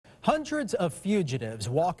Hundreds of fugitives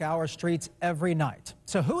walk our streets every night.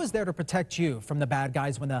 So who is there to protect you from the bad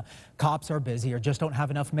guys when the cops are busy or just don't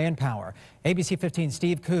have enough manpower? ABC 15's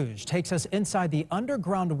Steve Kuj takes us inside the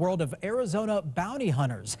underground world of Arizona bounty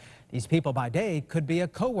hunters. These people by day could be a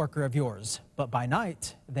coworker of yours, but by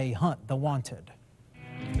night they hunt the wanted.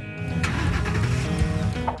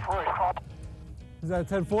 Is that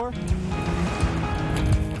a 10-4?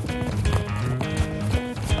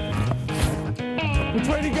 Which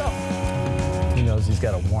way to go? He knows he's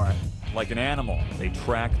got a warrant. Like an animal, they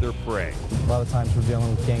track their prey. A lot of times we're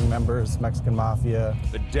dealing with gang members, Mexican mafia.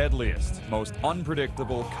 The deadliest, most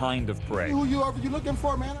unpredictable kind of prey. Who you looking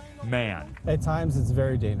for, man? Man. At times it's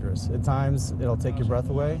very dangerous. At times it'll take your breath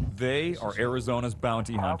away. They are Arizona's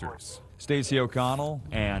bounty hunters. Stacey O'Connell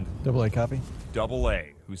and AA copy.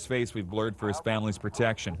 AA, whose face we've blurred for his family's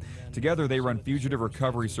protection. Together they run Fugitive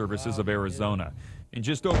Recovery Services of Arizona. In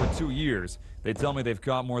just over 2 years, they tell me they've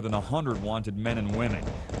caught more than 100 wanted men and women.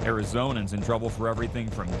 Arizonans in trouble for everything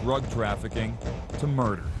from drug trafficking to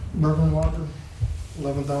murder. Mervyn Walker,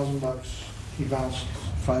 $11,000. He bounced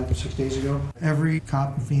 5 or 6 days ago. Every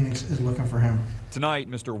cop in Phoenix is looking for him. Tonight,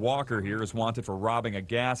 Mr. Walker here is wanted for robbing a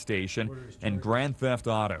gas station and grand theft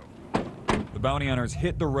auto. The bounty hunters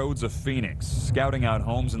hit the roads of Phoenix, scouting out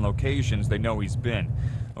homes and locations they know he's been.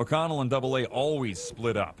 O'Connell and AA always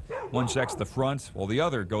split up. One checks the front while the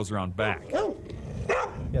other goes around back.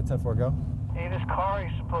 Yeah, 10-4, go. Hey, this car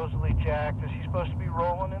is supposedly jacked. Is he supposed to be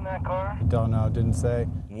rolling in that car? Don't know, didn't say.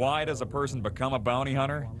 Why does a person become a bounty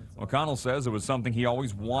hunter? O'Connell says it was something he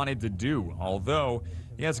always wanted to do, although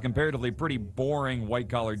he has a comparatively pretty boring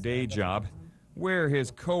white-collar day job where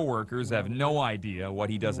his co-workers have no idea what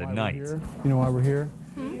he does at night. You know why we're here?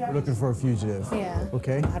 We're looking for a fugitive. Yeah.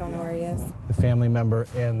 Okay? I don't know where he is. The family member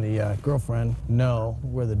and the girlfriend know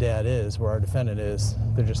where the dad is, where our defendant is.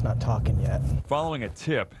 They're just not talking yet. Following a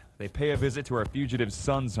tip, they pay a visit to our fugitive's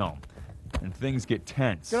son's home, and things get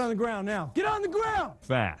tense. Get on the ground now. Get on the ground!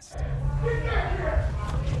 Fast. Going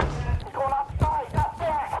outside, not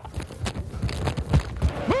back.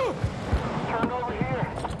 Move! Turn over here.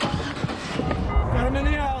 Got him in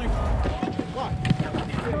the alley.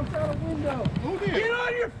 Jumped out a window. Who did? Get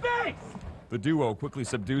on your face! The duo quickly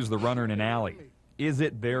subdues the runner in an alley. Is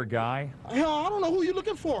it their guy? Hell, I don't know who you're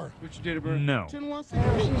looking for. No. 10-1.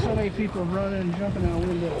 I've seen so many people running and jumping out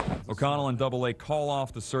windows. O'Connell and AA call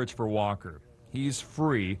off the search for Walker. He's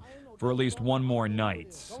free for at least one more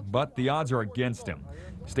night, but the odds are against him.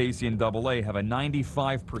 Stacey and AA have a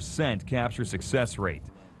 95% capture success rate.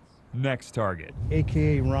 Next target.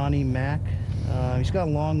 AKA Ronnie Mack. He's got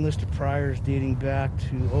a long list of priors dating back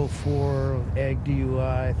to 04 of ag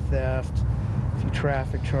DUI, theft, a few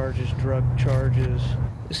traffic charges, drug charges.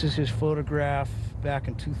 This is his photograph back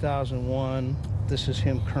in 2001. This is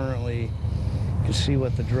him currently. You can see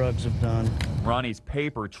what the drugs have done. Ronnie's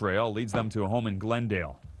paper trail leads them to a home in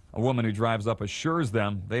Glendale. A woman who drives up assures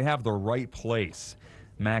them they have the right place.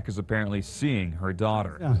 Mac is apparently seeing her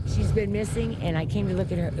daughter. Yeah. She's been missing, and I came to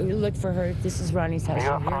look for her. This is Ronnie's house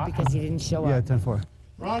from here because he didn't show Yeah, up. 10-4.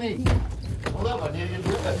 Ronnie, hold up, I need you to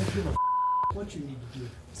do what you need to do.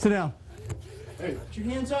 Sit down. Hey, put your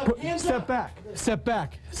hands up. Hands Step up. back. Step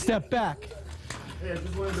back. Step back. Hey, I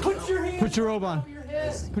just wanted to Put your robe on.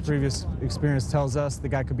 Previous experience tells us the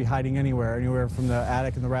guy could be hiding anywhere from the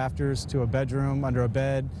attic and the rafters to a bedroom, under a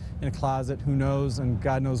bed, in a closet. Who knows? And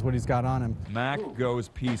God knows what he's got on him. Mac goes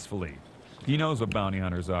peacefully. He knows what bounty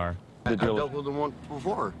hunters are. I dealt with them once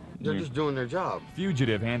before. They're just doing their job.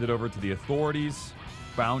 Fugitive handed over to the authorities,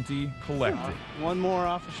 bounty collected. One more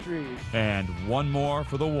off the street. And one more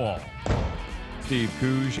for the wall. Steve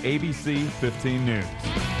Kuj, ABC 15 News.